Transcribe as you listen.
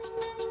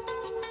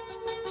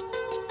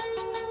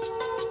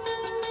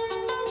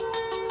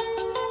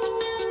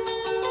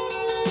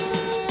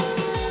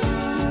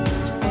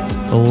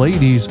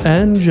Ladies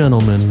and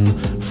gentlemen,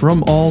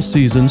 from All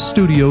Seasons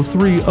Studio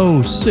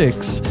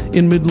 306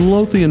 in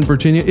Midlothian,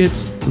 Virginia,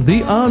 it's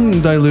The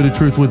Undiluted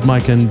Truth with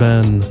Mike and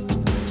Ben.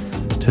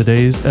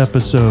 Today's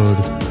episode,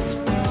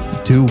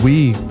 do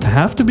we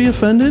have to be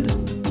offended?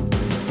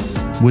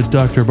 With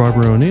Dr.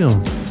 Barbara O'Neill.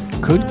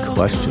 Good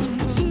question.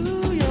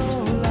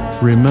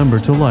 Remember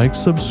to like,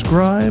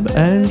 subscribe,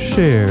 and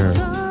share.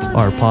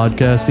 Our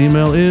podcast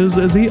email is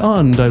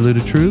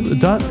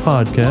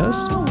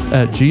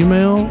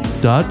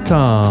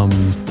theundilutedtruth.podcast@gmail.com.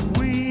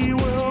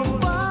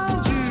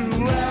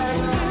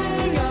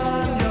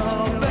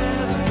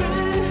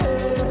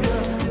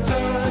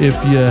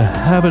 If you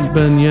haven't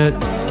been yet,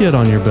 get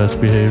on your best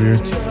behavior.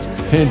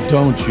 And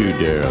don't you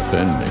dare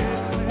offend me.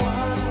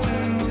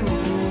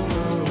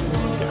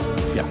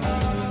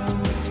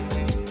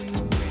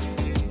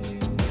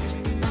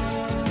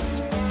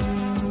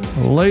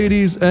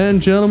 Ladies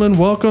and gentlemen,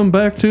 welcome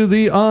back to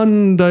The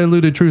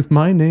Undiluted Truth.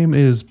 My name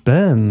is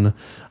Ben,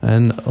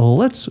 and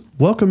let's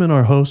welcome in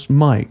our host,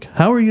 Mike.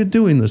 How are you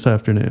doing this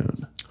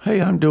afternoon?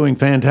 Hey, I'm doing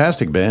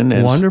fantastic, Ben.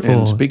 And, Wonderful.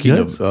 And speaking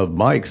Yes. of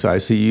mics, I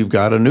see you've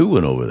got a new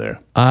one over there.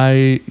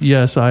 I am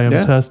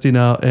Yeah. testing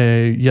out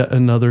yet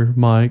another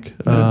mic.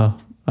 I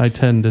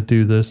tend to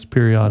do this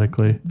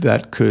periodically.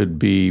 That could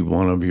be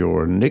one of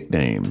your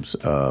nicknames,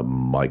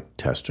 mic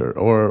tester,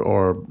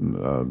 or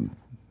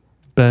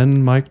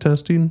Ben, mic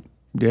testing?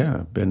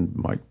 yeah, Ben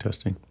mic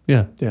testing.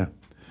 Yeah. Yeah.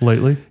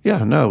 Lately?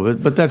 Yeah, no,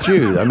 but that's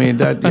you. I mean,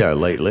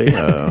 lately,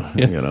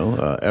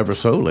 ever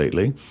so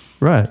lately.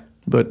 Right.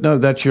 But no,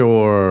 that's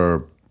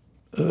your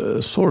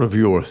sort of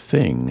your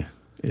thing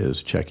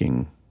is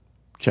checking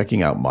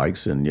out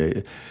mics, and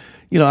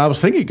I was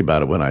thinking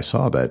about it when I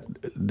saw that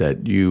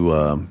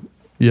you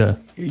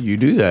you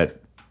do that.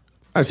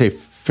 I say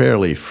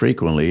fairly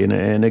frequently,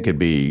 and it could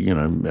be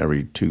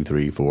every 2,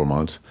 3, 4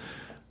 months.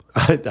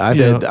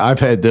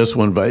 I've had this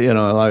one, but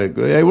like,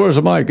 hey, where's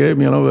the mic?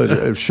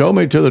 Show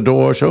me to the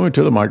door, show me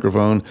to the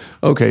microphone.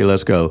 Okay,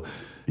 let's go.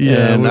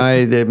 Yeah, and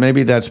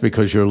maybe that's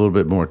because you're a little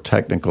bit more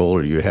technical,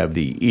 or you have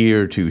the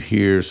ear to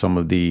hear some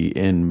of the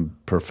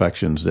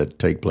imperfections that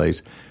take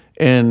place,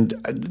 and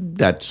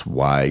that's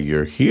why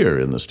you're here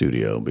in the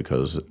studio.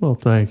 Because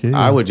thank you.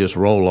 I would just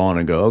roll on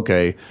and go,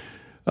 okay,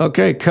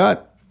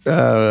 cut,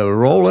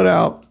 roll it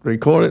out,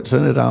 record it,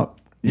 send it out.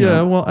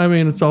 Yeah, well, I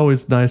mean, it's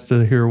always nice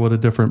to hear what a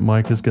different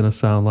mic is going to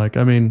sound like.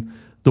 I mean,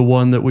 the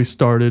one that we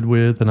started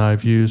with and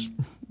I've used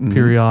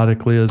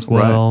periodically as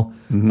well.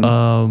 Right.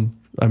 Mm-hmm.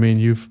 I mean,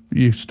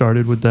 you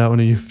started with that one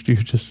and you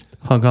just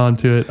hung on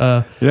to it.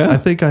 Yeah. I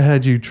think I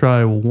had you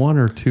try 1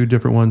 or 2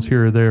 different ones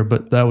here or there,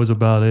 but that was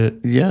about it.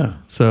 Yeah.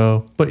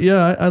 So, but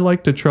yeah, I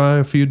like to try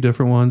a few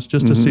different ones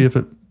just to see if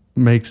it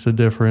makes a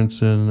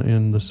difference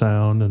in the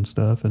sound and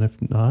stuff. And if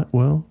not,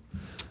 well,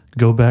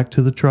 go back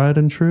to the tried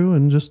and true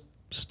and just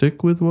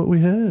stick with what we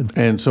had.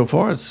 And so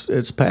far,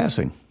 it's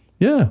passing.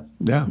 Yeah.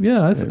 Yeah.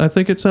 Yeah, I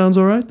think it sounds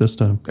all right this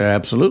time.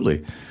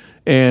 Absolutely.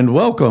 And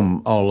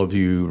welcome, all of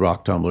you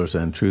rock tumblers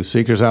and truth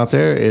seekers out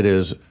there. It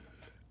is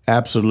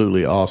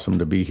absolutely awesome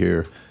to be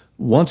here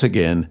once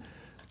again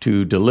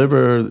to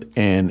deliver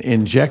and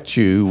inject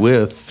you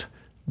with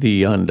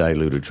the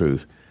undiluted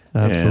truth.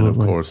 Absolutely. And, of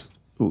course,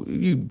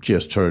 you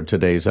just heard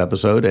today's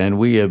episode, and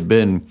we have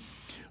been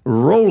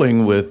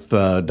rolling with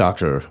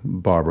Dr.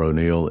 Barbara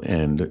O'Neill,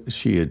 and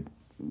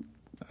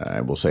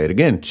I will say it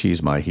again,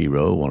 she's my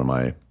hero, one of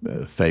my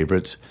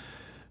favorites,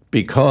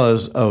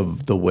 because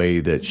of the way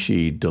that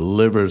she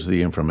delivers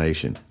the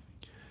information.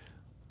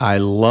 I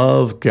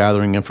love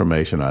gathering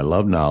information. I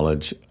love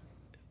knowledge.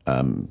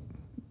 And,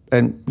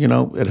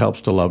 it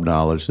helps to love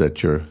knowledge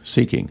that you're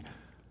seeking.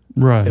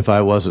 Right. If I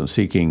wasn't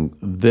seeking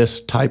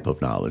this type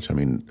of knowledge, I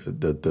mean,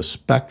 the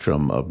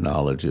spectrum of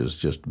knowledge is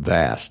just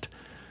vast.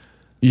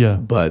 Yeah.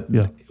 But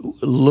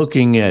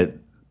looking at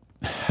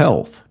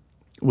health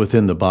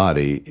within the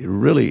body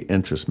really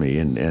interests me,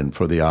 and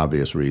for the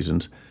obvious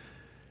reasons.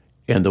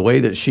 And the way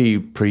that she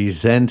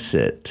presents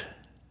it,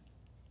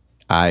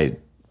 I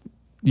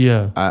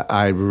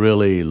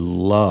really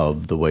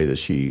love the way that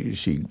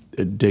she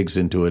digs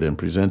into it and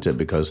presents it,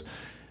 because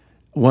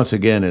once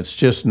again, it's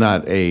just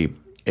not a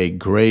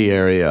gray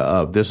area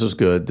of this is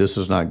good, this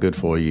is not good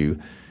for you.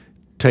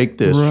 Take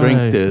this,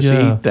 drink this,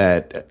 eat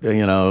that.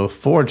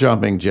 4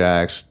 jumping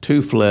jacks,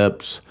 2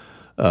 flips.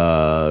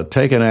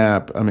 Take a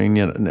nap. I mean,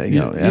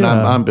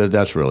 I'm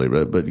that's really,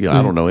 but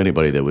I don't know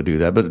anybody that would do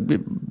that, but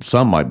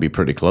some might be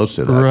pretty close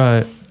to that.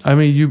 Right. I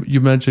mean,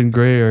 you mentioned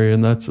gray area,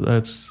 and that's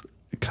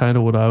kind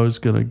of what I was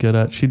going to get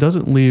at. She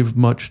doesn't leave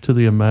much to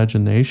the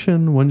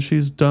imagination when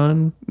she's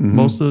done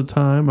most of the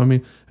time. I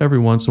mean, every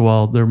once in a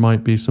while there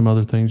might be some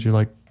other things you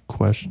like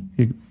a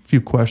few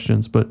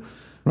questions, but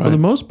for the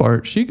most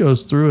part, she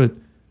goes through it.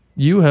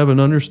 You have an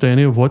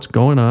understanding of what's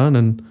going on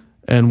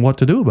and what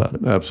to do about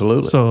it.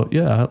 Absolutely. So,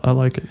 yeah, I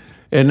like it.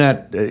 And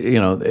that,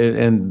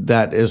 and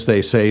that, as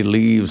they say,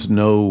 leaves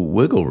no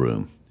wiggle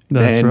room.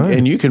 That's right.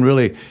 And you can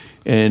really,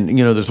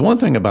 there's one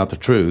thing about the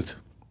truth,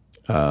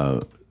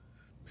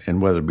 and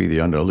whether it be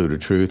the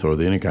undiluted truth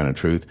or any kind of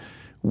truth,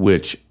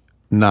 which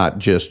not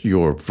just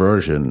your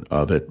version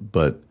of it,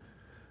 but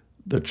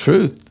the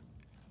truth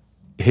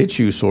hits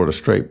you sort of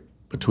straight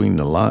between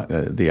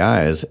the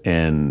eyes,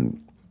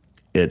 and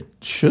it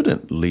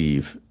shouldn't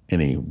leave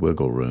any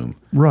wiggle room.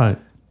 Right.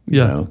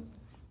 Yeah. You know?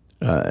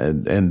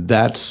 And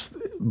that's,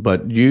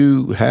 but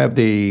you have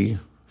the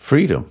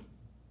freedom,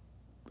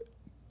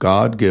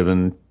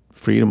 God-given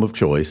freedom of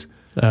choice.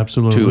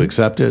 Absolutely. To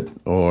accept it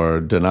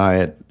or deny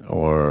it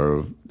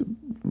or,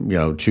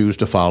 choose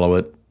to follow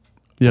it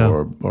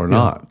or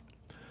not.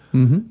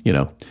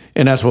 Mm-hmm.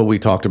 And that's what we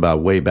talked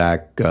about way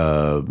back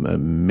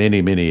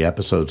many, many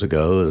episodes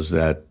ago, is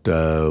that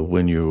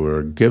when you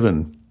were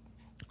given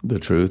the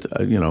truth,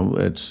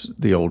 it's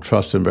the old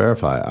trust and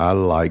verify. I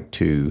like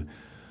to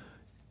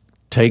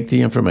take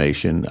the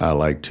information. I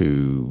like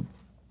to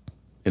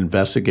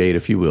investigate,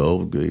 if you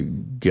will.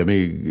 Give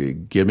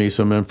me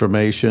some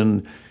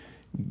information.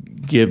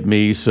 Give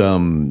me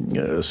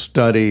some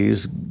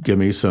studies. Give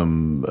me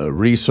some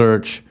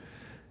research.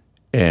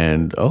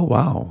 And oh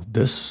wow,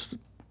 this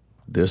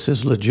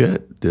is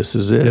legit. This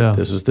is it. Yeah.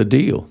 This is the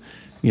deal.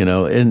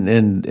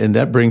 And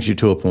that brings you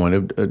to a point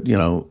of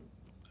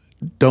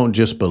don't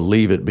just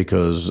believe it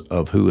because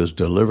of who is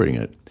delivering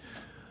it.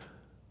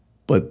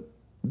 But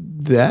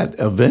that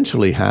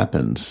eventually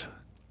happens,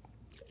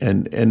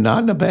 and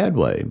not in a bad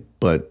way.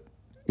 But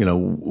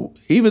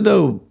even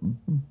though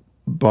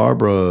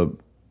Barbara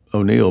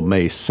O'Neill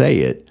may say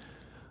it,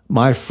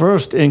 my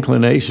first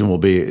inclination will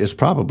be it's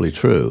probably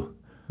true.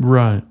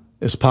 Right.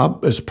 It's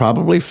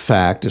probably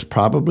fact. It's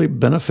probably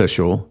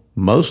beneficial,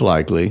 most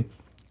likely.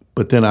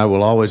 But then I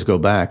will always go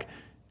back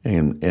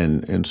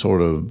and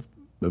sort of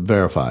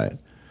verify it.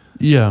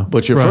 Yeah.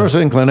 But your first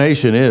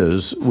inclination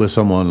is with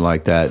someone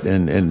like that,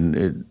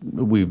 and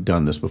we've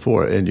done this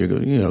before, and you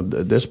go,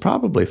 there's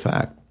probably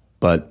fact,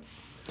 but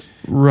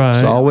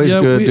it's always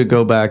good to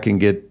go back and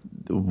get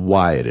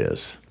why it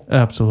is.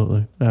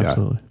 Absolutely.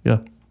 Yeah.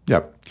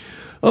 Yep.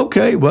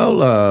 Okay.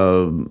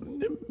 Well,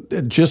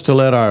 just to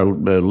let our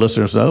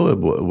listeners know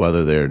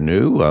whether they're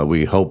new,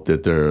 we hope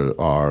that there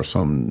are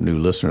some new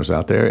listeners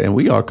out there, and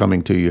we are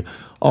coming to you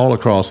all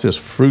across this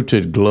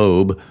fruited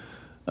globe.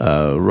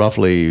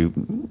 Roughly,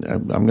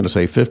 I'm going to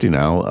say 50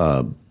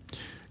 now,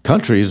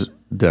 countries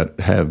that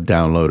have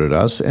downloaded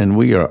us, and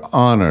we are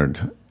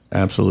honored,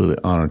 absolutely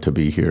honored to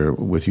be here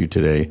with you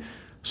today.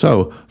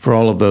 So for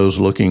all of those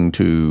looking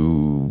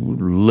to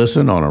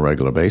listen on a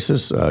regular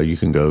basis, you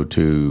can go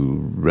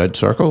to Red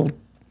Circle.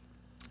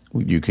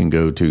 You can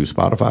go to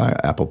Spotify,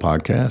 Apple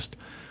Podcast,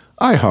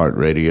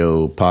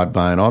 iHeartRadio,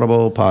 Podvine,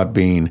 Audible,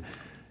 Podbean,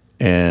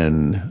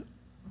 and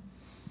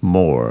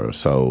more.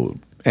 So,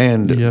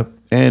 and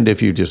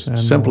if you just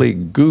simply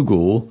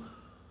Google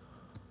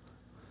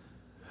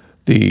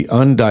the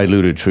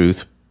Undiluted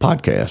Truth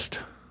podcast,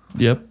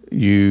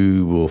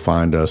 you will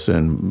find us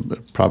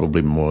in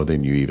probably more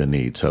than you even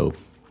need. So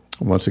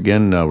once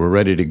again, we're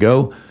ready to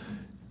go.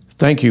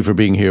 Thank you for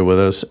being here with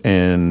us.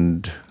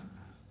 And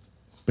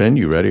Ben,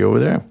 you ready over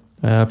there?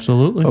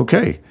 Absolutely.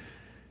 Okay.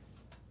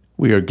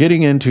 We are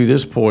getting into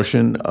this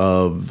portion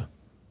of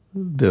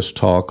this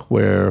talk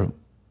where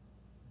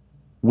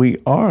we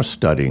are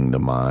studying the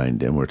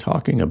mind, and we're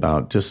talking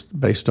about, just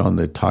based on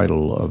the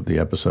title of the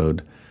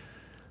episode,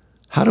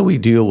 how do we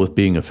deal with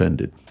being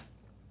offended?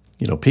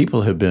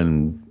 People have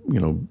been,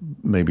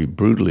 maybe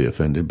brutally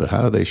offended, but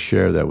how do they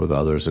share that with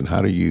others, and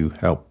how do you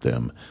help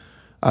them?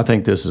 I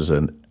think this is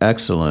an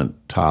excellent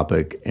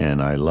topic,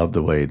 and I love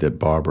the way that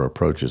Barbara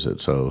approaches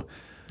it. So,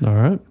 all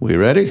right. We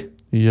ready?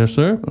 Yes,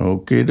 sir.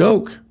 Okie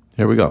doke.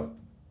 Here we go.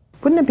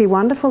 Wouldn't it be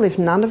wonderful if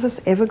none of us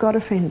ever got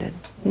offended?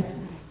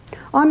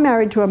 I'm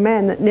married to a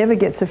man that never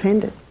gets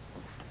offended.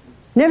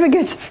 Never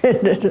gets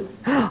offended.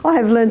 I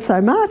have learned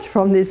so much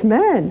from this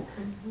man.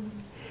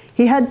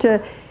 He had to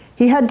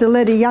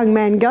let a young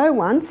man go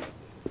once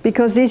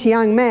because this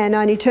young man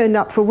only turned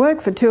up for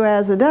work for 2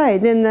 hours a day.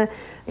 Then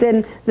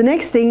the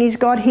next thing, he's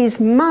got his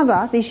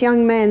mother, this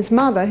young man's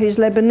mother, who's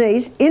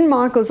Lebanese, in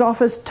Michael's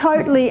office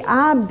totally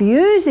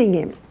abusing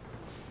him.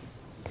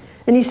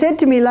 And he said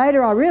to me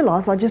later, I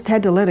realised I just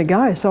had to let her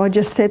go, so I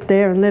just sat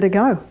there and let her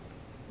go.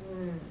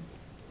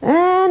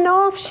 And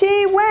off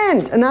she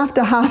went. And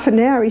after half an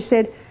hour, he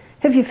said,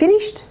 have you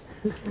finished?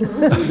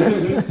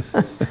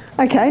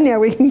 Okay, now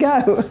we can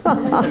go.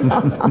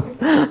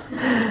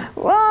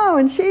 Wow,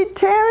 and she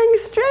tearing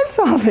strips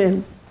off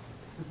him.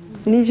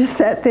 And he just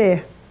sat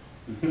there.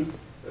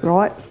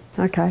 Right,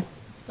 okay.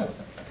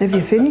 Have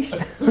you finished?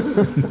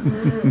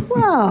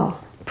 Wow,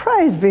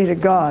 praise be to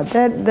God.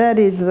 That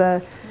is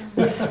the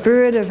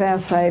Spirit of our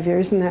Saviour,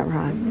 isn't that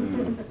right?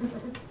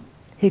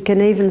 He can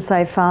even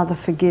say, Father,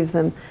 forgive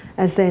them,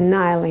 as they're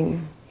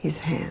nailing his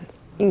hands.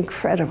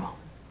 Incredible.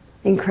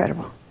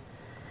 Incredible.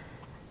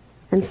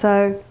 And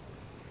so,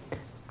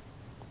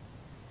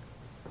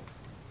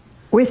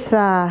 with,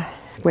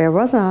 where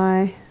was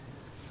I?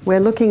 We're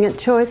looking at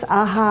choice.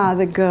 Aha,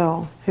 the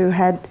girl who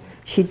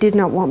she did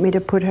not want me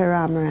to put her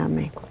arm around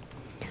me.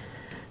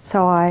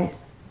 So I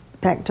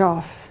backed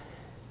off.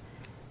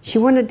 She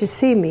wanted to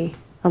see me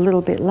a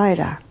little bit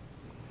later.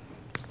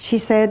 She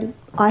said,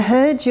 I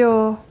heard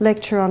your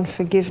lecture on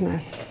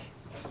forgiveness.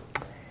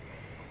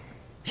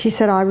 she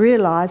said, I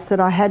realised that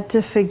I had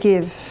to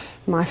forgive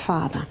my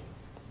father.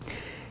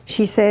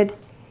 She said,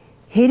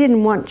 he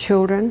didn't want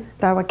children.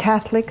 They were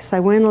Catholics. They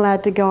weren't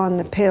allowed to go on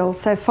the pill.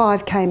 So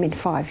 5 came in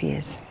 5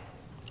 years.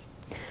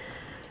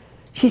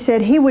 She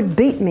said, he would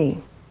beat me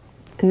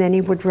and then he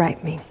would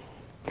rape me.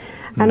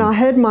 And I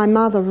heard my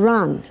mother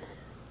run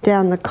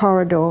down the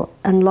corridor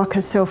and lock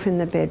herself in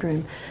the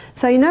bedroom.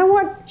 So you know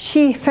what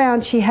she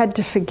found she had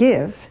to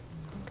forgive?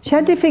 She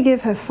had to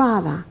forgive her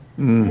father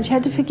and she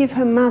had to forgive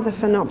her mother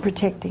for not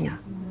protecting her.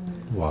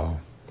 Wow.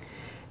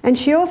 And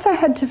she also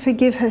had to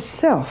forgive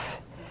herself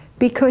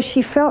because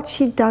she felt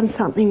she'd done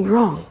something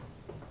wrong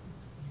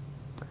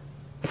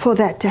for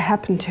that to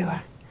happen to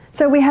her.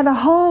 So we had a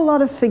whole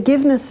lot of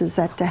forgivenesses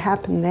that to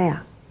happen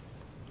there.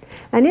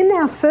 And in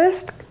our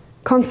first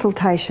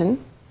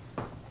consultation,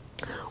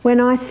 when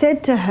I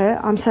said to her,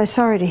 I'm so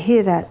sorry to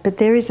hear that, but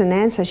there is an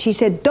answer, she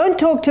said, don't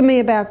talk to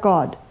me about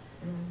God.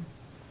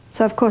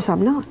 So of course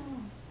I'm not.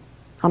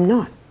 I'm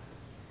not.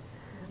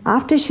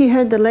 After she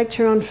heard the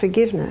lecture on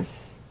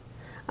forgiveness,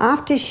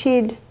 after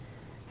she'd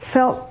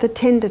felt the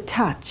tender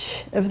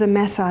touch of the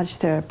massage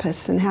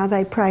therapists and how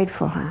they prayed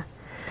for her,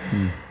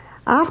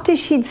 after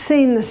she'd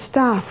seen the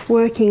staff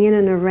working in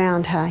and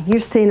around her,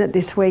 you've seen it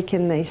this week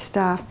in these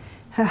staff,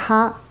 her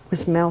heart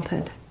was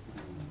melted.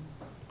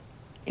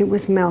 It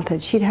was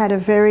melted. She'd had a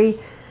very,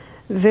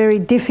 very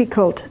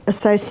difficult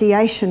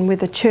association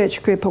with a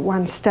church group at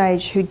one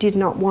stage who did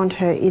not want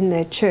her in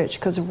their church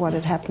because of what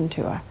had happened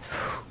to her.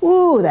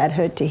 Ooh, that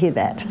hurt to hear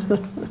that.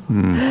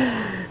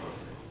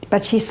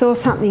 But she saw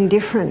something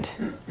different.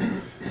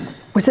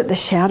 Was it the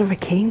shout of a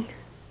king?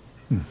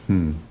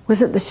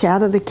 Was it the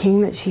shout of the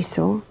king that she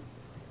saw?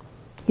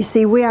 You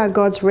see, we are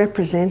God's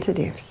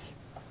representatives.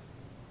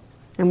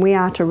 And we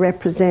are to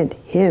represent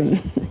him.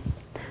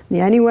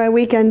 The only way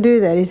we can do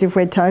that is if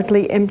we're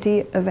totally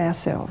empty of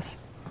ourselves.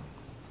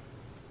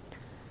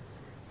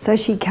 So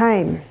she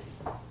came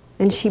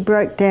and she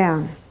broke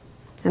down.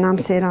 And I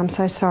said, I'm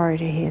so sorry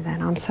to hear that.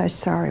 I'm so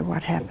sorry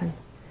what happened.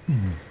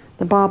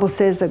 The Bible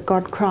says that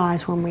God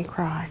cries when we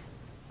cry.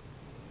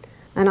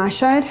 And I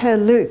showed her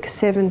Luke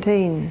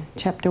 17,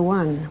 chapter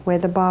 1, where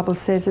the Bible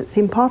says it's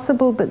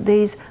impossible, but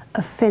these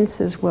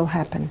offences will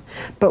happen.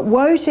 But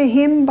woe to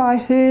him by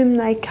whom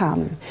they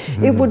come.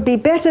 It would be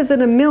better that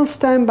a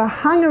millstone be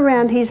hung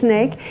around his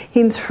neck,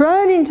 him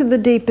thrown into the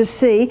deepest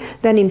sea,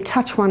 than him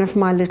touch one of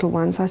my little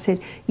ones. I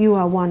said, you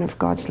are one of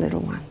God's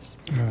little ones.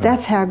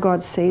 That's how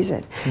God sees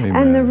it. Amen.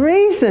 And the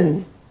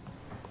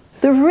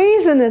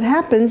reason it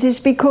happens is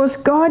because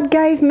God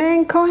gave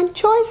mankind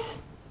choice.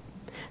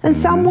 And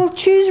some will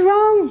choose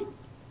wrong.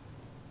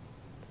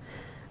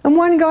 And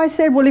one guy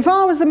said, well, if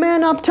I was the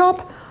man up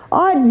top,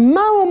 I'd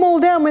mow them all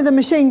down with a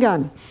machine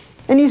gun.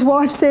 And his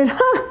wife said,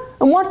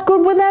 and what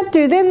good would that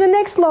do? Then the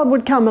next lot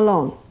would come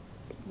along.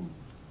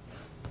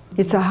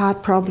 It's a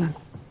heart problem.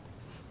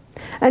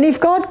 And if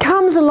God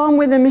comes along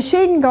with a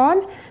machine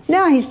gun,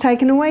 now he's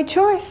taken away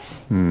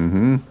choice.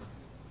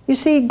 You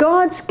see,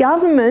 God's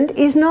government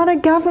is not a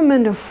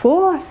government of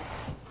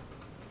force.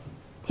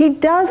 He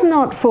does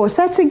not force.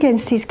 That's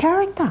against his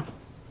character.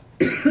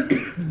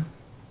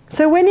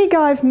 So when he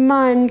gave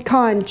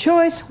mankind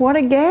choice, what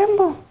a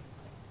gamble.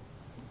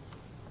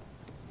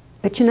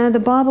 But you know, the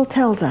Bible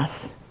tells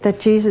us that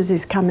Jesus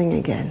is coming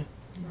again.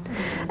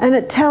 And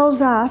it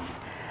tells us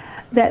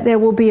that there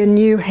will be a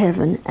new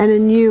heaven and a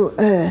new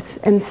earth,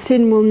 and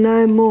sin will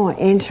no more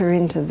enter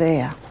into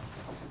there.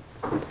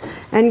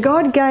 And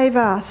God gave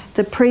us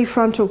the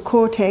prefrontal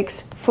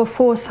cortex for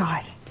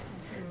foresight,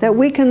 that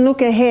we can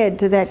look ahead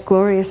to that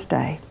glorious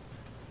day.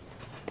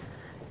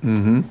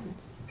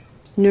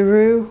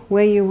 Nauru,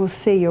 where you will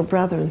see your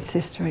brother and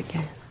sister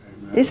again.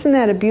 Amen. Isn't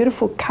that a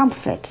beautiful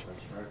comfort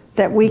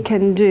that we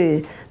can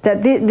do?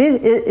 That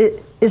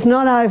this is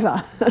not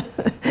over.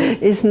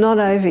 It's not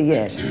over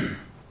yet.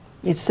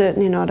 It's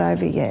certainly not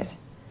over yet.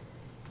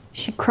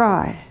 She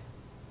cried.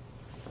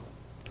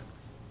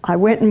 I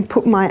went and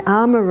put my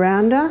arm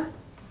around her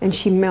and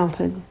she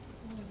melted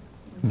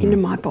into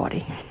my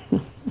body.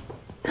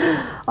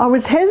 I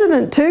was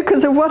hesitant too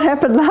because of what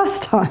happened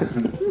last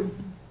time.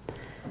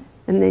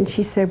 And then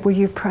she said, will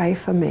you pray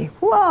for me?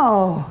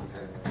 Whoa!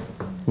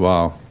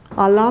 Wow.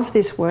 I love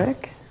this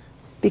work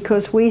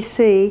because we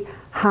see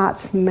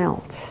hearts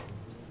melt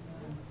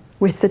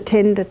with the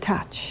tender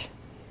touch,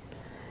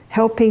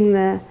 helping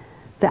the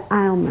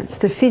ailments,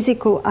 the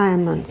physical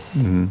ailments,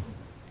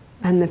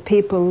 and the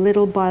people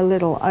little by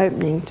little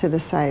opening to the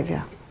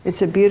Saviour.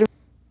 It's a beautiful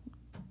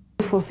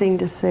thing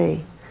to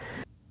see.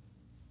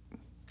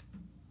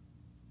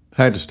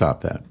 I had to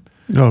stop that.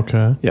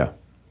 Okay. Yeah.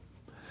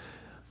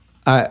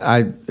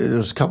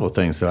 There's a couple of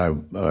things that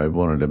I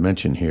wanted to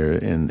mention here,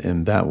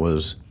 and that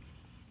was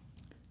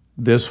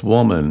this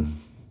woman,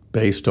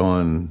 based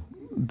on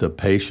the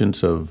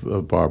patience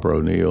of Barbara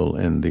O'Neill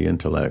and the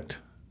intellect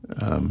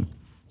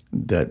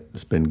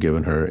that's been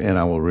given her. And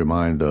I will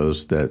remind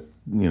those that,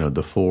 you know,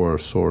 the 4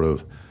 sort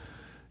of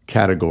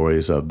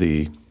categories of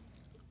the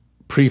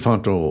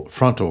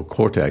frontal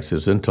cortex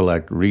is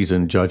intellect,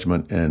 reason,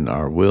 judgment, and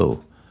our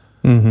will.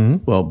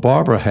 Well,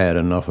 Barbara had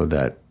enough of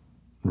that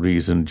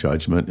reason,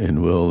 judgment,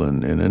 and will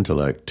and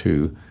intellect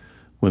to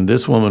when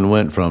this woman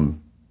went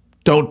from,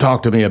 don't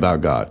talk to me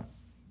about God.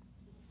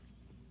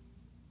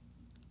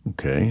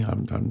 Okay,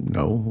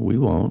 no, we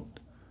won't.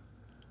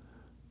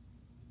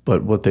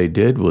 But what they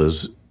did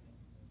was,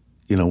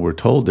 we're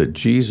told that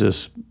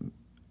Jesus,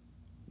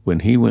 when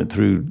he went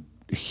through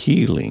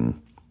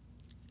healing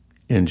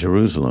in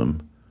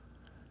Jerusalem,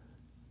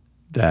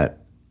 that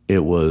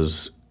it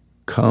was,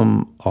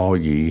 come all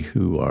ye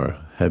who are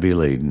heavy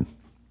laden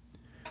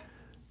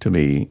to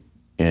me,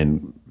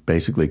 and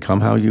basically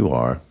come how you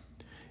are.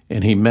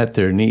 And he met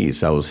their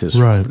needs. That was his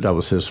Right. That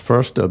was his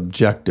first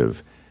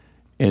objective.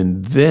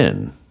 And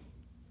then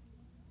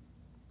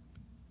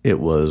it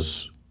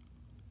was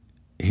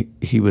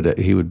he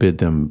would bid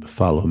them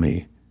follow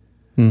me.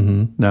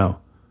 Mm-hmm. Now,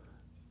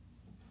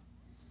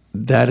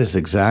 that is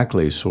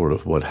exactly sort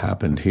of what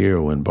happened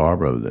here when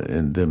Barbara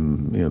and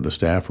them, the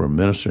staff were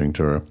ministering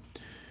to her.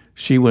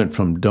 She went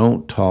from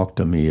don't talk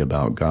to me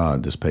about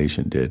God, this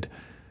patient did,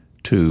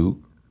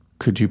 to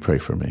could you pray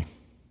for me?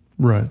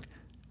 Right.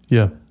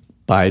 Yeah.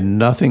 By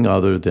nothing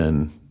other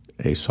than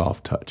a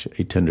soft touch,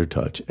 a tender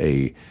touch,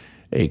 a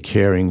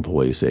caring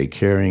voice, a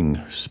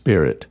caring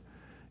spirit,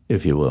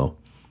 if you will.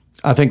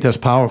 I think that's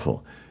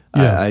powerful.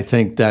 Yeah. I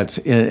think that's,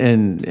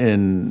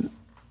 and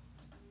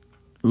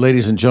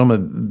ladies and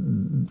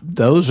gentlemen,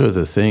 those are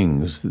the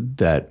things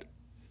that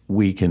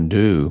we can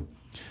do,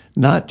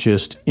 not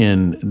just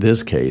in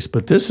this case,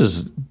 but this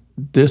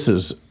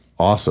is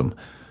awesome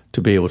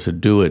to be able to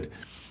do it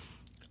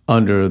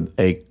under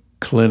a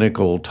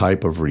clinical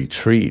type of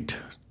retreat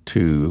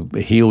to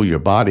heal your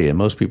body. And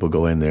most people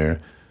go in there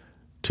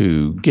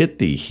to get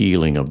the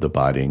healing of the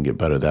body and get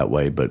better that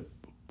way. But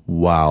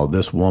wow,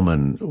 this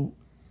woman,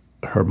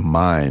 her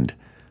mind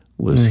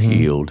was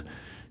healed.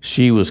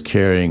 She was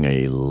carrying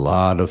a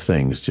lot of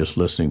things just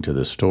listening to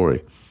this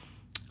story.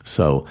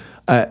 So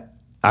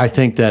I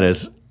think that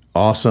is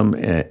awesome.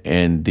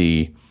 And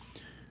the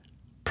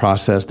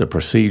process, the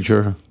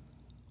procedure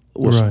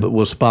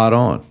was spot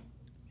on.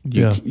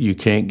 You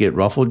can't get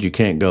ruffled. You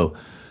can't go,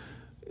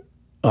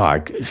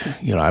 I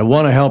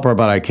want to help her,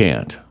 but I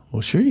can't.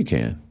 Well, sure you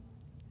can.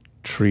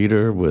 Treat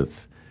her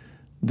with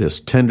this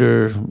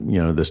tenderness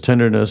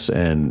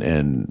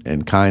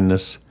and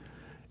kindness,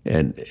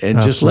 and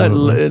just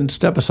and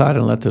step aside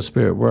and let the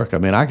Spirit work. I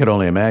mean, I could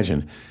only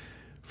imagine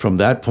from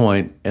that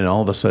point, and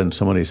all of a sudden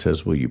somebody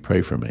says, "Will you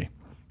pray for me?"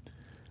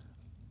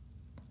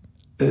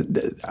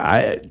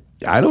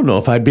 I don't know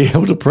if I'd be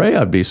able to pray.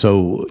 I'd be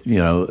so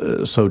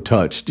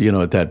touched.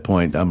 At that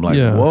point, I'm like,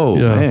 whoa,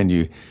 man,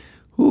 you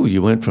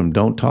went from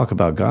don't talk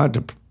about God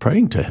to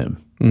praying to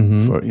Him.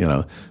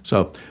 Mm-hmm.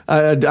 So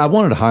I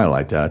wanted to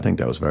highlight that. I think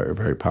that was a very,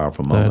 very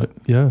powerful moment.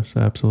 Yes,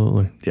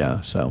 absolutely.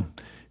 Yeah. So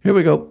here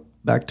we go.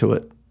 Back to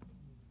it.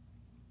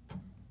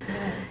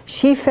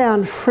 She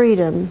found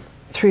freedom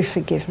through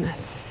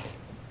forgiveness.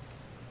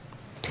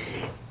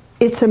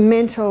 It's a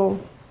mental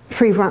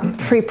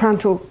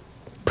prefrontal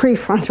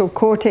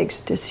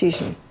cortex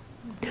decision.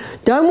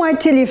 Don't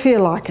wait till you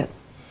feel like it.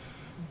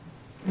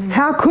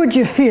 How could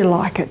you feel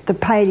like it? The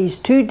pain is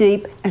too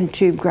deep and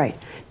too great.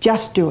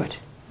 Just do it.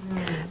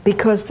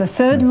 Because the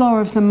third law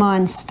of the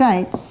mind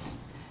states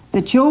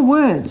that your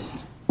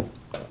words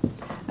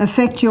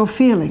affect your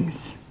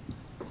feelings.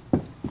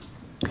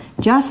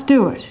 Just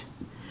do it.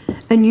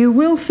 And you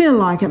will feel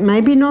like it.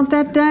 Maybe not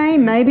that day,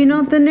 maybe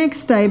not the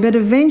next day, but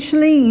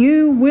eventually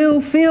you will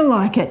feel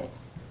like it.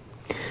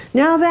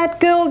 Now that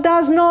girl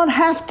does not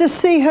have to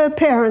see her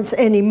parents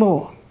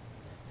anymore.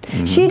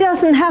 Mm-hmm. She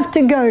doesn't have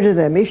to go to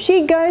them. If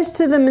she goes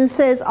to them and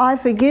says, I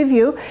forgive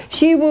you,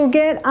 she will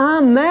get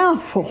a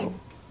mouthful.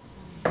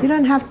 You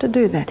don't have to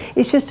do that.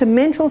 It's just a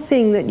mental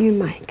thing that you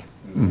make.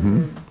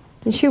 Mm-hmm.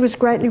 And she was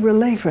greatly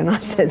relieved when I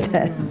said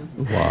that.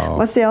 Wow.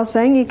 What's the old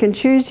saying? You can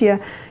choose your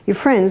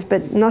friends,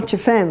 but not your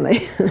family.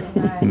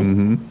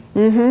 Mm-hmm.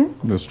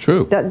 Mm-hmm. That's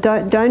true.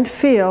 Don't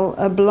feel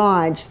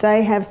obliged.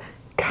 They have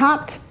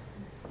cut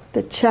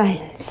the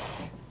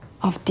chains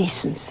of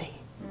decency.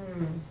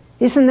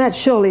 Isn't that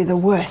surely the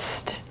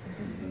worst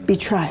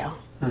betrayal?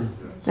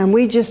 And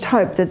we just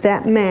hope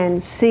that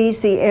man sees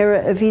the error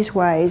of his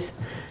ways,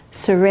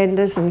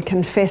 surrenders and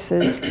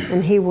confesses,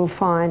 and he will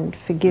find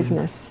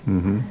forgiveness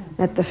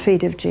at the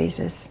feet of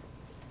Jesus.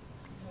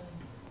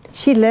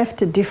 She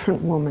left a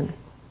different woman.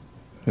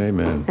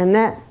 Amen. And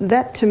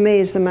that to me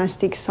is the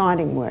most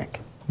exciting work.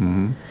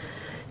 Mm-hmm.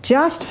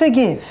 Just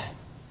forgive,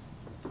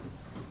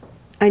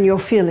 and your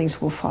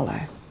feelings will follow.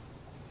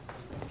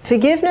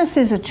 Forgiveness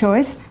is a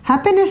choice.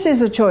 Happiness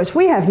is a choice.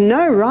 We have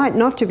no right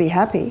not to be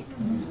happy.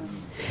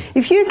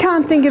 If you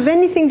can't think of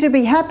anything to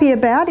be happy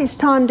about, it's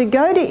time to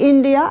go to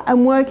India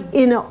and work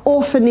in an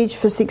orphanage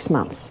for 6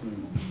 months.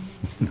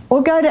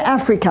 Or go to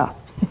Africa.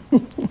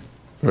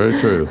 Very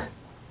true.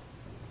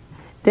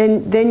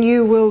 Then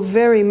you will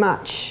very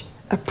much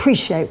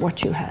appreciate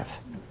what you have.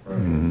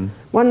 Mm-hmm.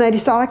 One lady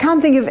said, I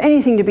can't think of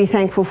anything to be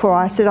thankful for.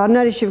 I said, I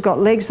notice you've got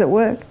legs that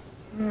work.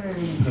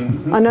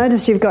 I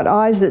notice you've got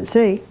eyes that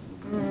see.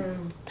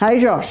 Hey,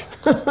 Josh.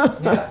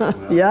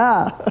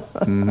 Yeah.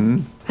 Mm-hmm.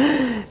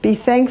 Be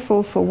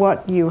thankful for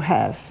what you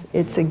have.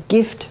 It's a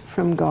gift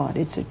from God.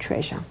 It's a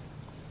treasure.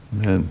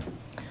 Amen.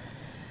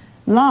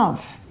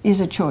 Love is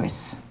a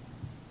choice.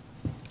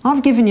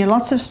 I've given you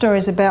lots of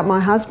stories about my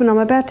husband. I'm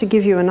about to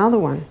give you another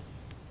one.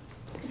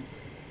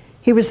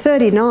 He was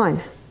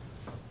 39.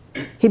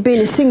 He'd been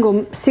a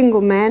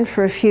single man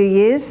for a few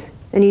years,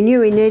 and he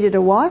knew he needed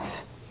a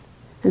wife,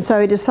 and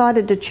so he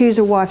decided to choose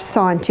a wife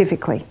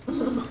scientifically.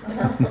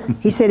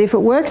 He said, if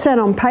it works out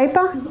on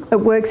paper, it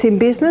works in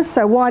business,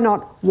 so why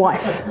not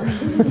wife?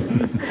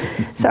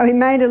 So he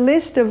made a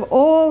list of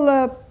all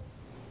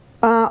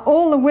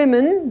the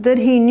women that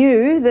he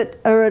knew that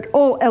are at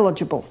all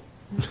eligible.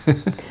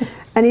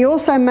 And he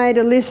also made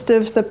a list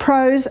of the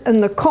pros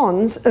and the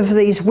cons of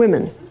these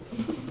women.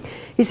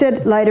 He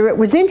said later it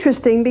was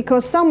interesting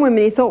because some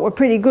women he thought were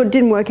pretty good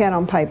didn't work out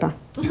on paper.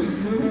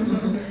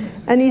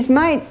 And his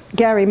mate,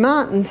 Gary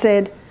Martin,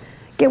 said,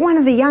 get one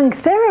of the young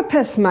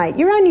therapists, mate.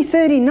 You're only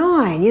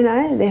 39, you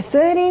know, they're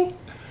 30.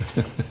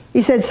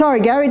 He said,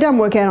 sorry, Gary, doesn't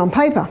work out on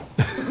paper.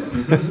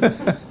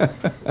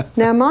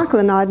 Now, Michael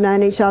and I had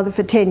known each other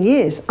for 10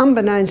 years.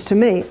 Unbeknownst to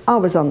me, I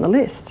was on the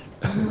list.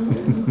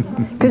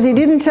 Because he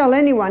didn't tell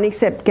anyone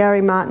except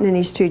Gary Martin and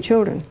his 2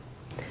 children.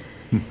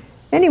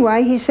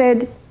 Anyway, he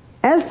said,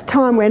 as the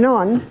time went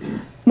on,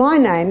 my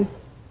name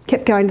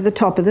kept going to the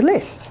top of the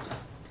list.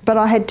 But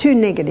I had 2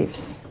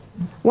 negatives.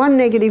 One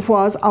negative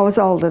was I was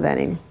older than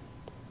him.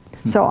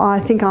 So I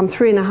think I'm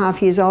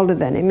 3.5 years older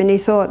than him. And he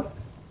thought,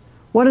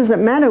 what does it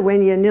matter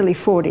when you're nearly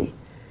 40?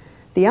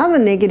 The other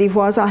negative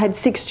was I had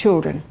 6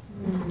 children.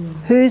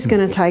 Who's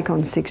going to take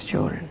on 6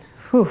 children?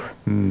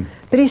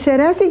 But he said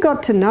as he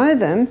got to know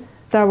them,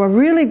 they were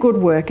really good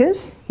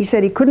workers. He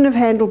said he couldn't have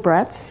handled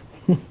brats.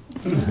 He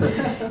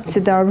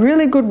said they were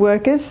really good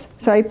workers.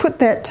 So he put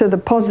that to the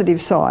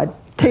positive side,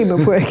 team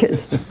of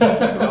workers.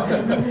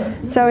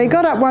 So he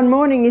got up one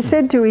morning, he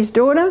said to his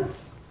daughter,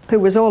 who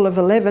was all of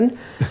 11,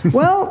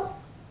 well,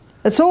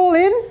 it's all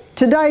in.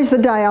 Today's the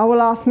day I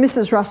will ask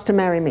Mrs. Russ to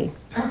marry me.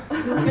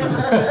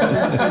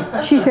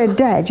 She said,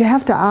 Dad, you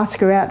have to ask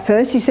her out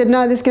first. He said,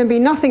 no, there's going to be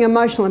nothing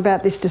emotional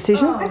about this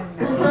decision.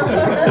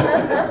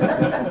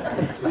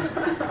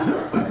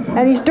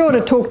 And his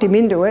daughter talked him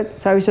into it,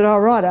 so he said, oh,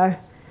 righto.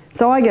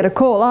 So I get a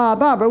call,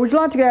 Barbara, would you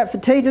like to go out for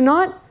tea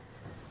tonight?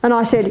 And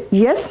I said,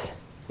 yes,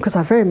 because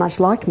I very much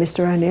liked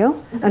Mr.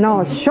 O'Neill, and I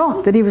was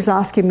shocked that he was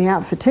asking me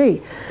out for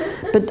tea.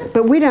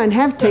 But we don't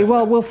have tea.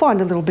 Well, we'll find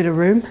a little bit of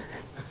room.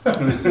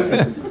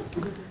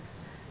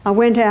 I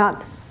went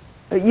out,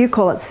 you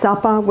call it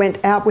supper,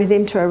 went out with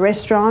him to a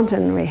restaurant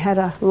and we had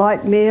a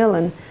light meal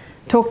and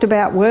talked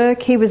about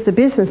work. He was the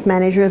business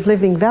manager of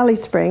Living Valley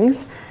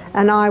Springs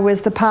and I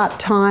was the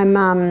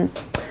part-time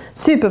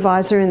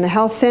supervisor in the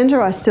health centre.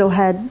 I still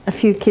had a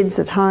few kids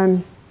at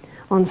home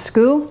on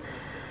school.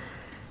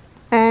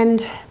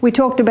 And we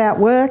talked about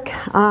work,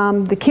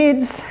 the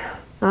kids,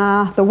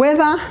 the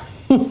weather,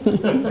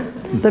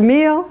 the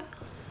meal.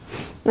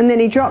 And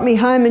then he dropped me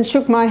home and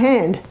shook my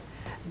hand.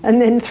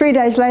 And then 3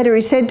 days later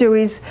he said to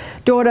his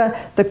daughter,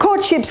 the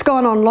courtship's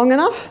gone on long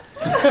enough.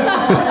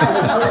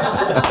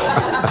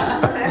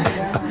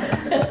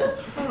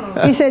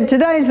 He said,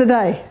 today's the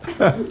day.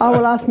 I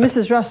will ask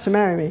Mrs. Russ to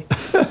marry me.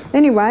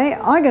 Anyway,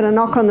 I got a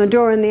knock on the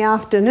door in the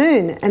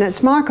afternoon and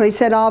it's Michael. He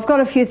said, I've got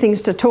a few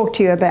things to talk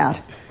to you about.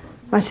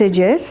 I said,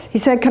 yes. He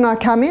said, can I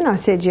come in? I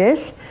said,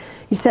 yes.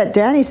 He sat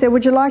down. He said,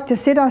 would you like to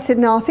sit? I said,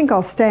 no, I think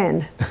I'll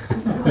stand.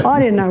 I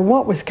didn't know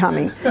what was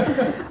coming.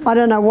 I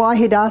don't know why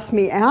he'd asked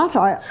me out.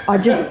 I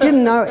just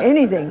didn't know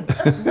anything.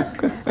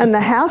 And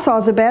the house I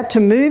was about to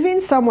move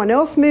in, someone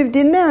else moved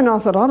in there and I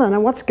thought, I don't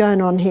know what's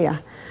going on here.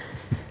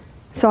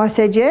 So I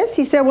said, yes.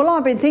 He said, well,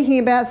 I've been thinking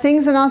about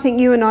things and I think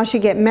you and I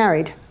should get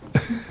married.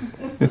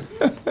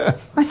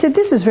 I said,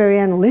 this is very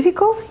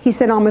analytical. He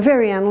said, I'm a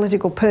very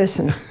analytical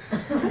person.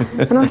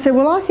 And I said,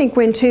 well, I think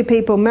when 2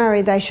 people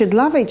marry, they should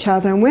love each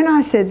other. And when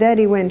I said that,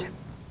 he went,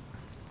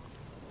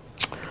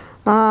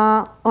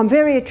 I'm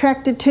very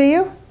attracted to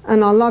you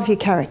and I love your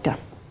character.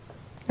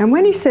 And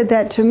when he said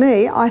that to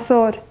me, I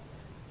thought,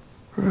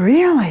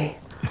 really?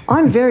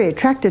 I'm very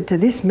attracted to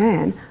this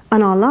man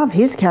and I love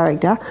his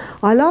character.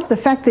 I love the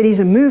fact that he's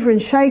a mover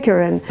and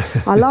shaker and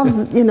I love,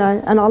 and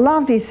I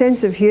loved his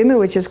sense of humour,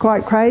 which is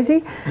quite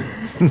crazy.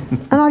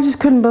 And I just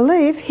couldn't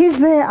believe he's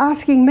there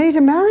asking me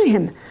to marry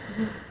him.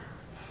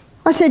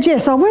 I said,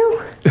 yes, I will.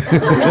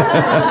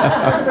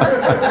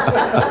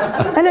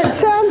 And it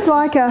sounds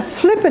like a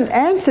flippant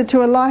answer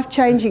to a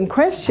life-changing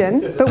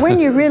question, but when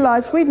you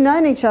realise we'd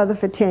known each other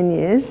for 10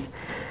 years,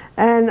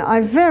 and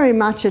I very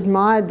much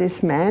admired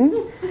this man,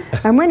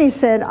 and when he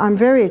said, I'm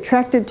very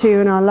attracted to you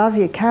and I love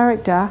your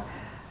character,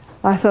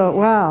 I thought,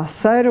 wow,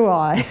 so do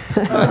I.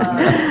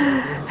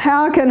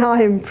 How can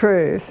I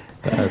improve?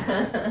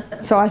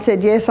 So I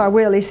said, yes, I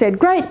will. He said,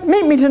 great,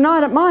 meet me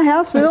tonight at my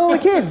house with all the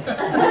kids.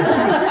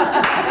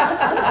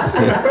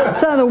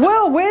 So the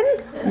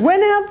whirlwind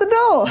went out the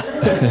door.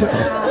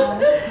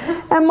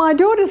 And my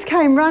daughters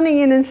came running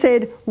in and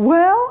said,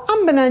 well,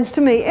 unbeknownst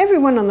to me,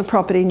 everyone on the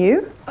property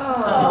knew.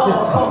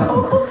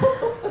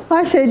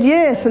 I said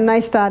yes, and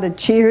they started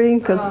cheering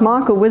because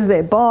Michael was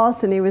their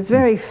boss and he was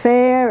very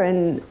fair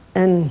and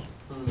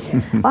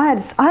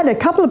I had a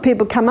couple of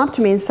people come up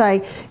to me and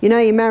say, you know,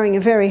 you're marrying a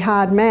very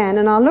hard man.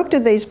 And I looked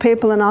at these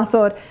people and I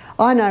thought,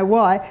 I know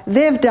why.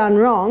 They've done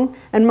wrong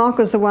and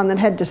Michael's the one that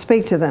had to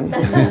speak to them.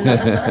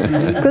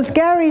 Because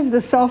Gary's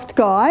the soft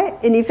guy,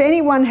 and if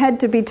anyone had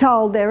to be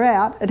told they're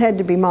out, it had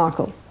to be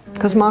Michael.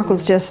 Because Michael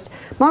said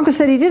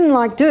he didn't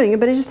like doing it,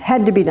 but it just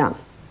had to be done.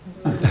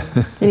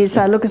 And he'd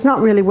say, look, it's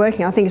not really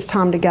working. I think it's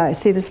time to go.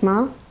 See the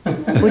smile?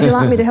 Would you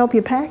like me to help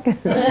you pack?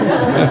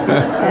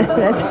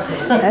 That's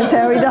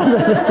how he does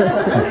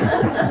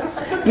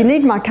it. You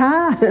need my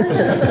car?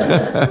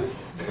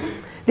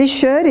 This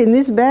shirt in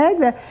this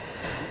bag?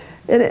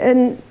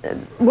 And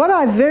what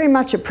I very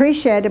much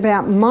appreciate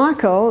about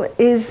Michael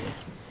is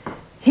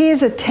he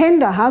is a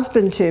tender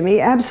husband to me,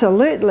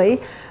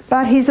 absolutely,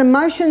 but his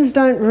emotions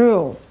don't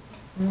rule.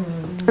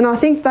 And I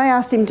think they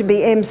asked him to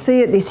be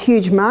MC at this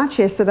huge march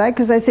yesterday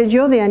because they said,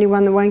 you're the only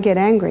one that won't get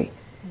angry.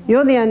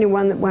 You're the only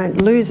one that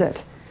won't lose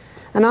it.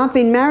 And I've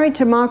been married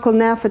to Michael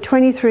now for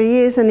 23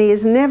 years and he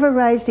has never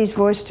raised his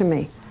voice to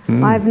me.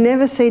 I've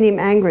never seen him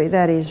angry.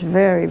 That is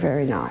very,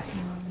 very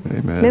nice.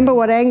 Amen. Remember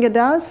what anger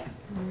does?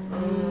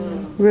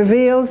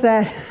 Reveals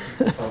that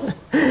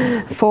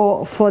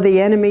for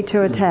the enemy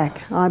to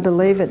attack. I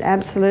believe it,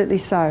 absolutely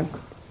so.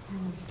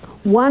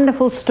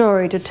 Wonderful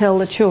story to tell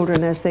the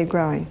children as they're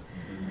growing.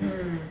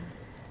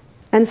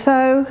 And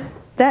so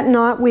that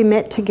night we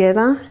met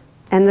together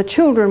and the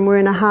children were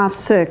in a half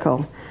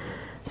circle.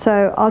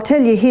 So I'll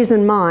tell you his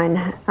and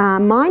mine.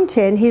 Mine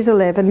 10, his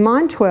 11,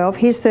 mine 12,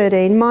 his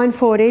 13, mine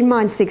 14,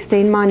 mine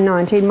 16, mine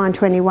 19, mine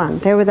 21.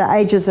 They were the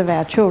ages of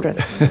our children.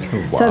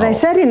 Wow. So they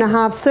sat in a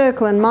half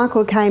circle and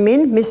Michael came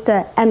in,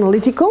 Mr.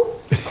 Analytical.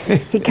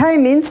 He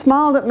came in,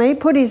 smiled at me,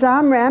 put his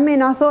arm around me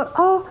and I thought,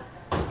 oh,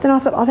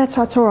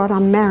 that's all right,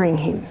 I'm marrying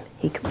him.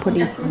 He could put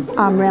his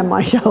arm around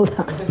my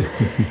shoulder.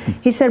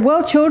 He said,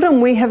 well, children,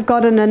 we have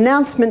got an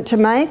announcement to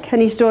make.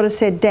 And his daughter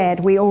said, Dad,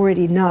 we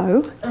already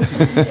know.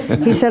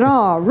 He said,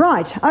 oh,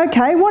 right,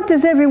 okay, what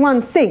does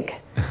everyone think?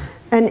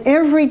 And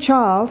every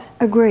child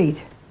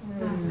agreed.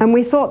 And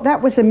we thought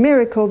that was a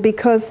miracle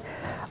because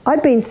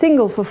I'd been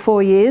single for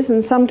 4 years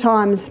and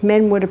sometimes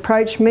men would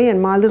approach me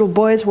and my little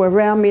boys were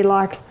around me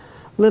like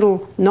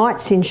little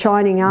knights in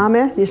shining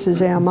armour. This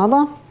is our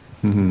mother.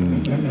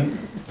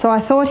 So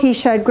I thought he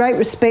showed great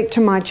respect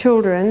to my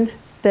children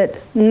that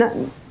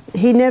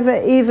he never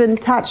even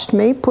touched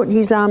me, put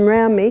his arm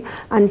around me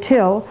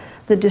until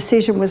the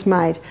decision was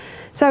made.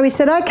 So he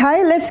said,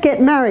 okay, let's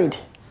get married.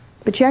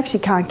 But you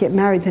actually can't get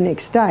married the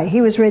next day. He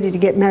was ready to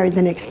get married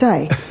the next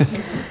day.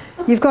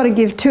 You've got to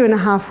give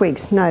 2.5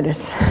 weeks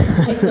notice.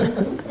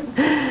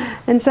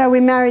 And so we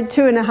married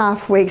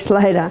 2.5 weeks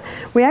later.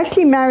 We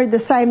actually married the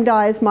same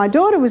day as my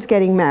daughter was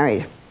getting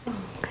married.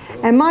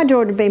 And my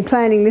daughter had been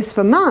planning this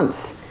for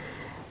months.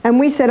 And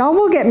we said, oh,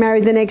 we'll get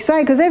married the next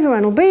day because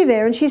everyone will be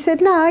there. And she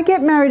said, no, I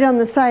get married on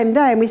the same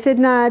day. And we said,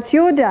 no, it's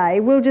your day.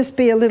 We'll just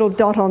be a little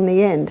dot on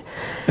the end.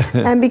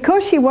 And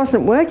because she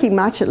wasn't working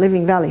much at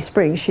Living Valley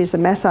Springs, she's a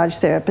massage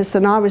therapist,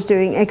 and I was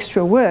doing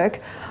extra work,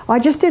 I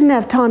just didn't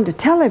have time to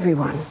tell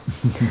everyone.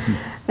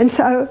 And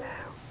so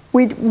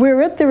we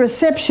were at the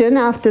reception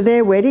after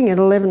their wedding at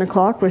 11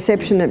 o'clock,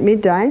 reception at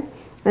midday.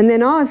 And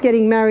then I was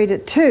getting married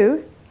at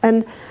 2.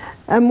 And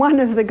one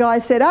of the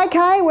guys said,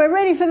 okay, we're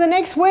ready for the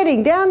next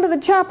wedding, down to the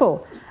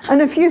chapel.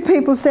 And a few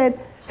people said,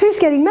 who's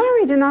getting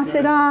married? And I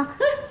said,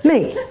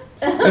 me.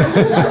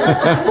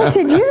 They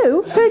said,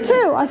 you? Who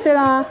to? I said,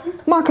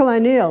 Michael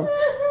O'Neill.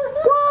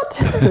 What?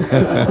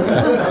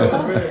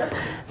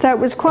 So it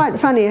was quite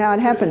funny how it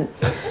happened.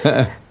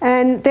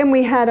 And then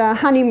we had a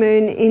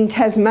honeymoon in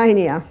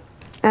Tasmania,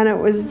 and it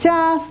was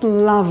just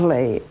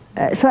lovely.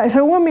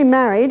 So when we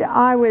married,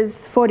 I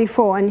was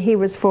 44 and he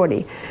was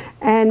 40.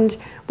 And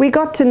we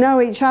got to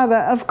know each other,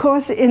 of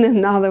course, in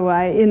another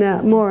way, in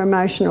a more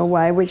emotional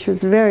way, which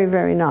was very,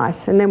 very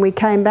nice. And then we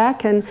came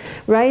back and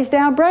raised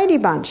our Brady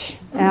bunch,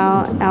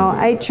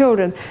 our 8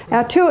 children.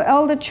 Our 2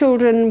 elder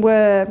children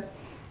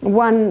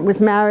one was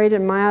married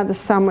and my other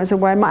son was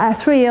away. Our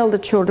 3 elder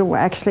children were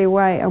actually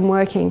away and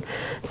working.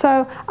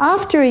 So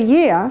after a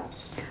year,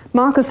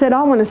 Michael said,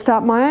 I want to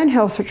start my own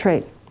health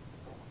retreat.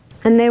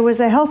 And there was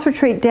a health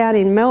retreat down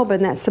in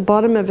Melbourne, that's the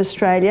bottom of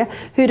Australia,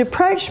 who'd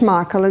approached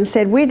Michael and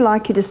said, we'd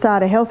like you to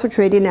start a health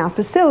retreat in our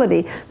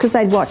facility, because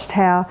they'd watched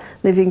how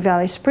Living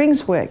Valley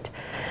Springs worked.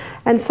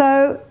 And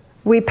so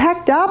we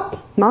packed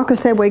up. Michael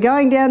said, we're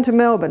going down to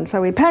Melbourne.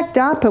 So we packed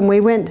up and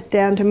we went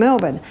down to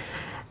Melbourne.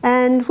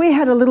 And we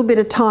had a little bit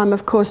of time,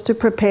 of course, to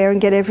prepare and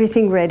get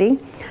everything ready.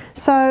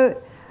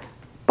 So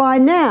by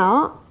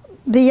now,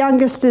 the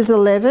youngest is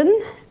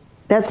 11.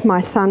 That's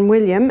my son,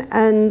 William.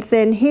 And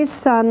then his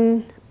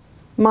son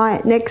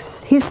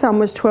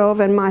was 12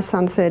 and my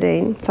son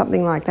 13,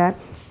 something like that.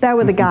 They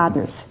were the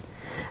gardeners.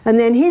 And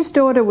then his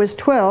daughter was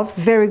 12,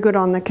 very good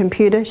on the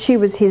computer. She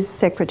was his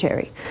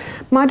secretary.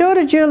 My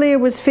daughter Julia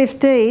was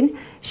 15.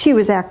 She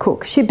was our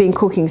cook. She'd been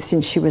cooking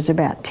since she was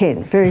about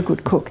 10, very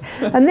good cook.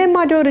 And then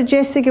my daughter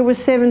Jessica was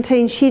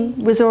 17. She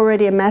was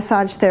already a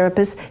massage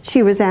therapist.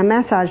 She was our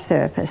massage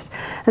therapist.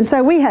 And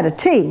so we had a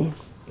team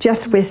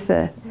just with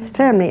the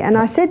family. And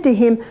I said to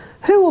him,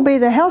 who will be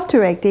the health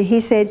director? He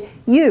said,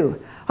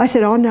 you. I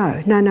said, oh,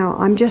 no,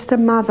 I'm just a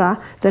mother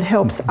that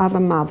helps other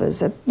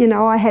mothers. You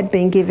know, I had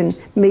been given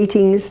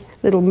meetings,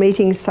 little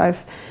meetings, so,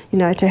 you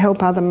know, to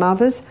help other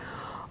mothers.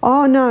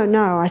 Oh,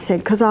 no, I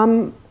said, because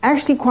I'm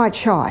actually quite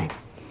shy.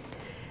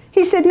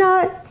 He said,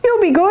 no,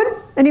 you'll be good.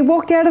 And he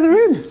walked out of the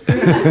room.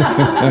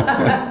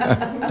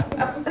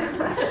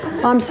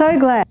 I'm so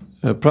glad.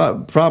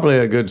 Probably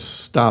a good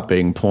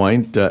stopping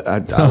point. I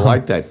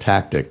like that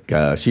tactic.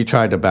 She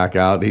tried to back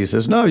out. He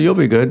says, no, you'll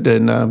be good.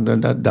 And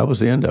that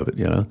was the end of it,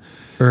 you know.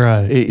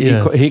 Right.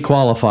 He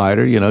qualified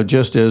her, you know,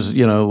 just as,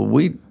 you know,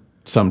 we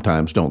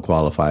sometimes don't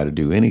qualify to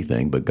do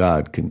anything, but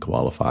God can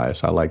qualify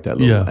us. I like that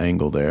little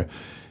angle there.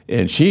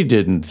 And she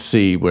didn't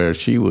see where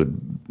she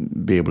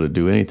would be able to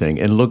do anything.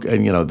 And look,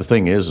 and, you know, the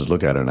thing is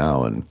look at her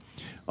now and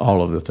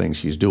all of the things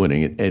she's doing,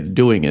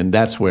 and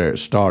that's where it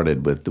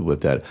started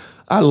with that.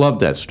 I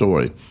love that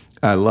story.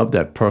 I love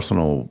that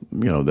personal,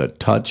 you know, that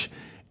touch.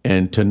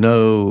 And to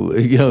know,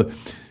 you know,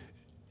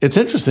 it's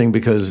interesting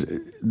because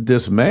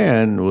this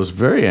man was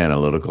very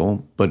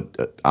analytical,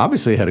 but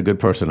obviously had a good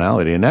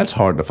personality. And that's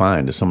hard to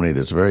find, is somebody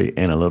that's very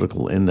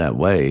analytical in that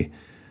way.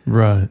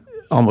 Right.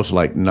 Almost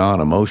like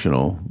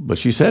non-emotional. But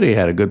she said he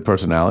had a good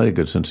personality, a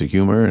good sense of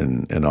humor,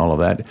 and all of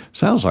that.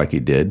 Sounds like he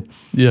did.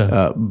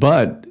 Yeah.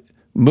 But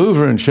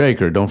mover and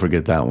shaker, don't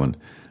forget that one.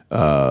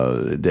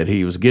 That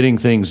he was getting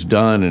things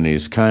done, and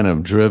he's kind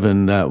of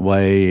driven that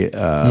way.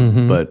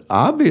 But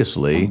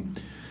obviously,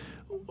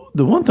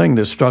 the one thing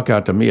that struck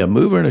out to me, a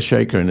mover and a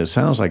shaker, and it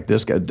sounds like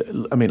this guy,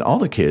 I mean, all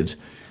the kids,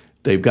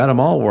 they've got them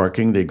all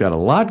working. They've got a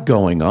lot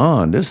going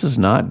on. This is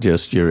not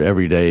just your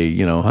everyday,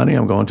 you know, honey,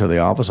 I'm going to the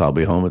office. I'll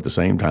be home at the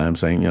same time,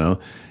 saying, you know,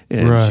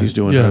 and she's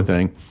doing her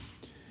thing.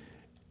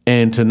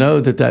 And to know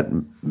that that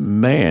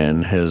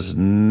man has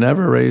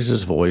never raised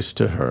his voice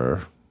to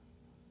her.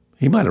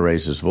 He might have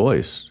raised his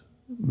voice.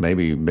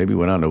 Maybe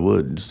went out in the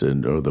woods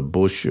or the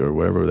bush or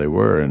wherever they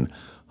were and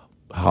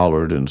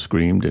hollered and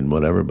screamed and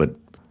whatever, but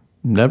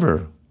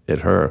never at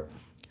her.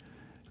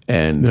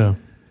 And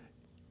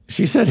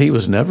she said he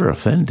was never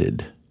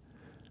offended.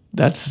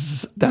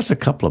 That's a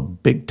couple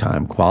of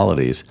big-time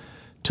qualities,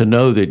 to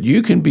know that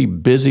you can be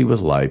busy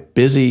with life,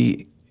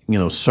 busy, you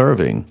know,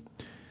 serving.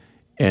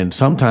 And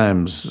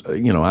sometimes,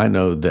 you know, I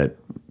know that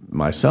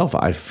myself,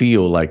 I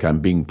feel like I'm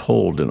being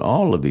pulled in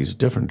all of these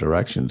different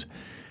directions.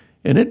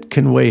 And it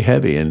can weigh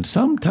heavy. And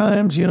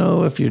sometimes, you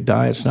know, if your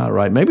diet's not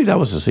right, maybe that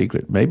was the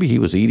secret. Maybe he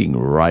was eating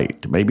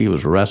right. Maybe he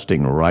was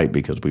resting right,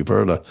 because we've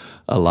heard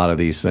a lot of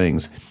these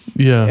things.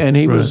 Yeah. And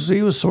he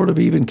was sort of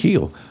even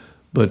keel.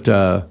 But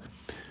a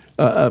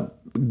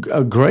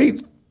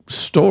great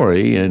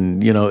story.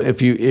 And, you know,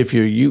 if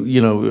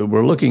you know,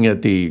 we're looking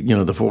at the, you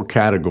know, the 4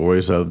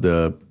 categories of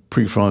the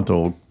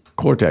prefrontal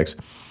cortex: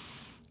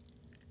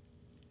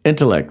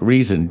 intellect,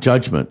 reason,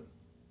 judgment.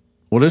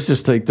 Well, let's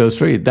just take those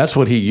 3. That's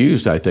what he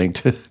used, I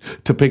think,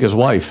 to pick his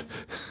wife.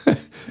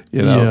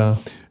 You know?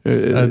 Yeah,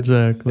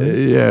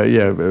 exactly.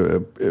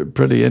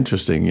 Pretty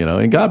interesting, you know.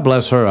 And God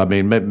bless her. I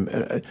mean,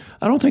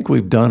 I don't think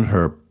we've done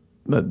her.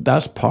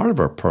 That's part of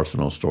her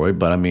personal story,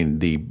 but I mean,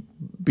 the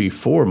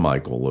before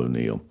Michael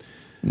O'Neill.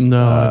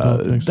 No, I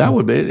don't think so. That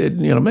would be,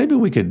 you know, maybe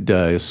we could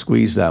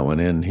squeeze that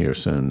one in here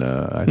soon.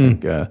 I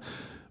think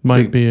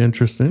might be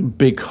interesting,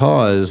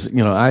 because,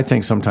 you know, I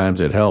think sometimes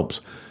it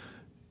helps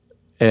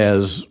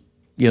as,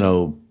 you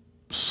know,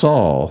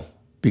 Saul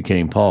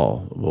became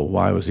Paul. Well,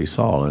 why was he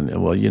Saul? And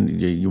well,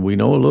 we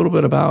know a little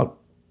bit about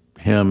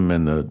him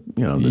and the,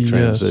 you know, the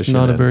transition.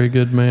 Not a very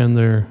good man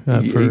there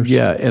at first.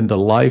 Yeah, and the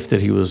life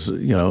that he was,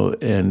 you know,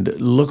 and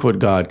look what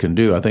God can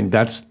do. I think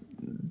that's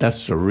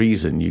the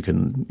reason you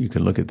can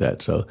look at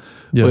that. So,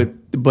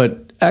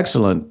 but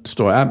excellent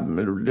story.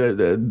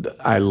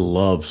 I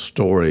love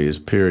stories,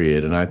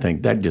 period, and I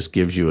think that just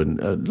gives you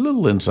a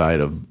little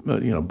insight of,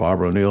 you know,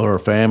 Barbara O'Neill, her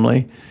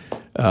family.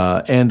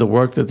 And the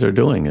work that they're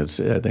doing, I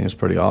think it's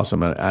pretty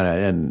awesome.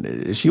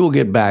 And she will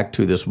get back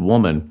to this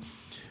woman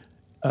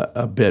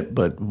a bit,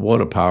 but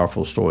what a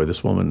powerful story.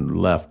 This woman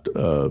left,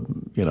 you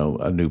know,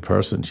 a new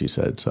person, she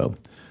said. So,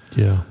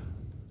 yeah.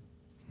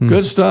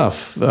 Good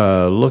stuff.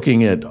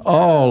 Looking at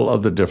all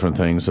of the different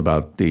things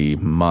about the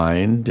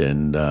mind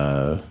and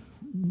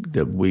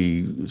that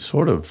we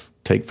sort of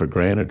take for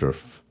granted, or,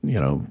 you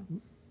know,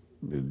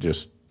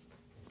 just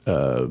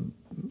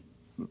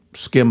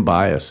skim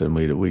by us, and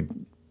we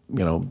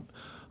you know,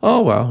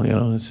 oh, well, you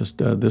know, it's just,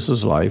 this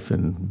is life,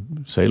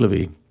 and c'est la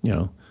vie, you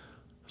know,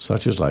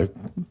 such is life.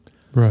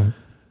 Right.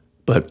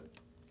 But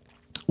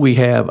we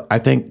have, I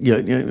think,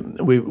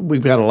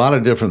 we've got a lot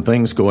of different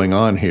things going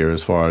on here,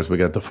 as far as we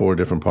got the 4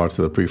 different parts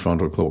of the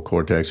prefrontal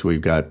cortex. We've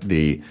got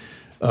the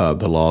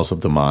laws of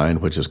the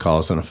mind, which is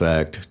cause and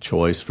effect,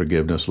 choice,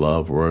 forgiveness,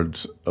 love,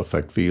 words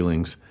affect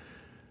feelings.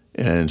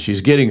 And she's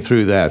getting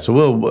through that. So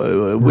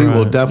we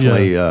will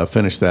definitely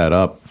finish that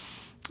up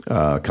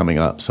coming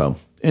up. So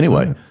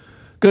Anyway,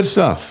 good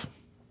stuff.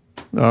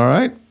 All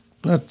right,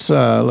 let's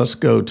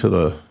go to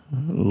the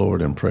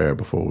Lord in prayer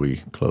before we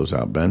close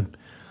out, Ben.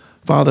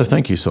 Father,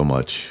 thank you so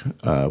much.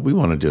 We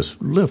want to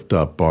just lift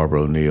up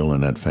Barbara O'Neill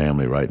and that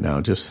family right now,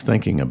 just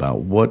thinking about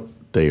what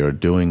they are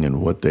doing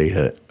and what they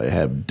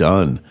have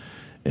done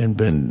and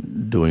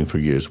been doing for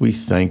years. We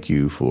thank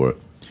you for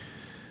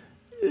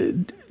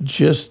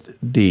just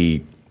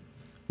the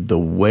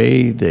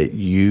way that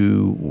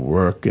you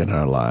work in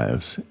our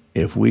lives.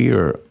 If we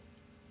are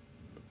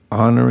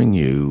honoring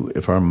you,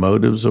 if our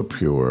motives are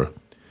pure,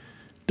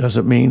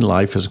 doesn't mean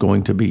life is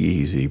going to be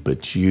easy,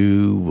 but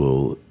you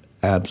will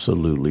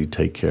absolutely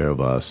take care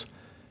of us,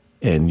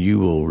 and you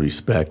will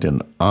respect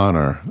and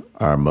honor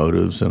our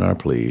motives and our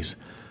pleas.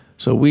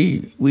 So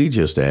we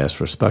just ask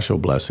for special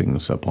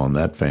blessings upon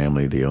that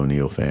family, the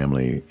O'Neill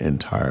family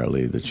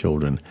entirely, the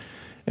children.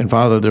 And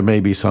Father, there may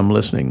be some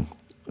listening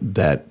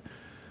that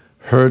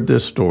heard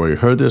this story,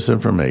 heard this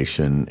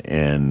information,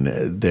 and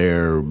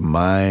their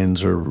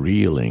minds are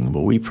reeling.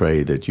 But we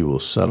pray that you will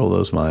settle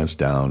those minds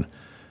down.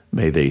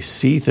 May they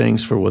see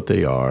things for what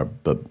they are,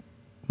 but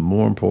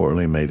more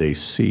importantly, may they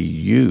see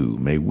you.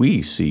 May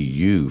we see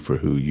you for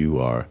who you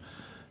are,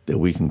 that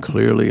we can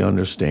clearly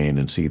understand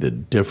and see the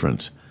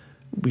difference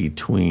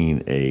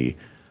between a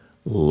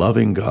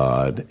loving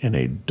God and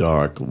a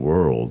dark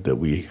world that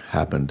we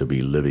happen to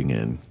be living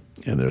in.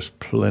 And there's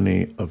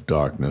plenty of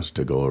darkness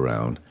to go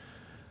around.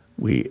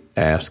 We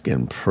ask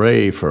and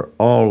pray for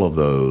all of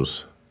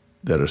those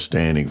that are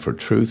standing for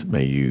truth.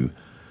 May you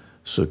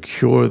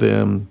secure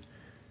them,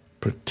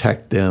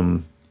 protect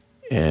them,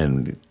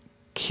 and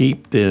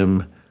keep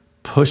them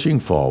pushing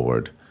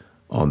forward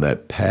on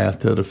that path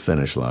to the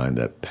finish line,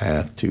 that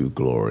path to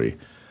glory.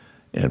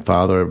 And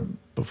Father,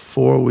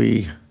 before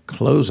we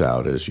close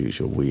out, as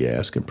usual, we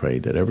ask and pray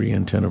that every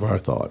intent of our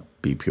thought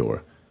be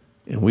pure.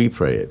 And we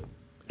pray it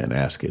and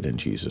ask it in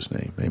Jesus'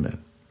 name.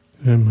 Amen.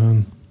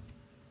 Amen.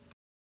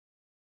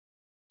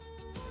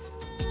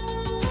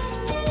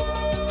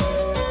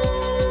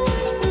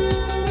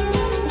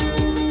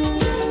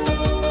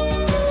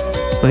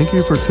 Thank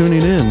you for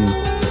tuning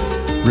in.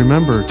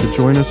 Remember to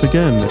join us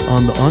again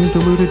on The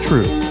Undiluted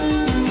Truth.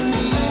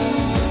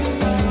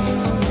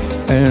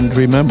 And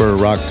remember,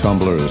 rock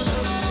tumblers,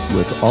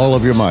 with all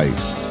of your might,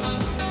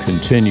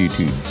 continue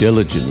to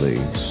diligently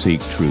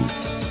seek truth.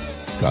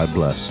 God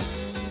bless.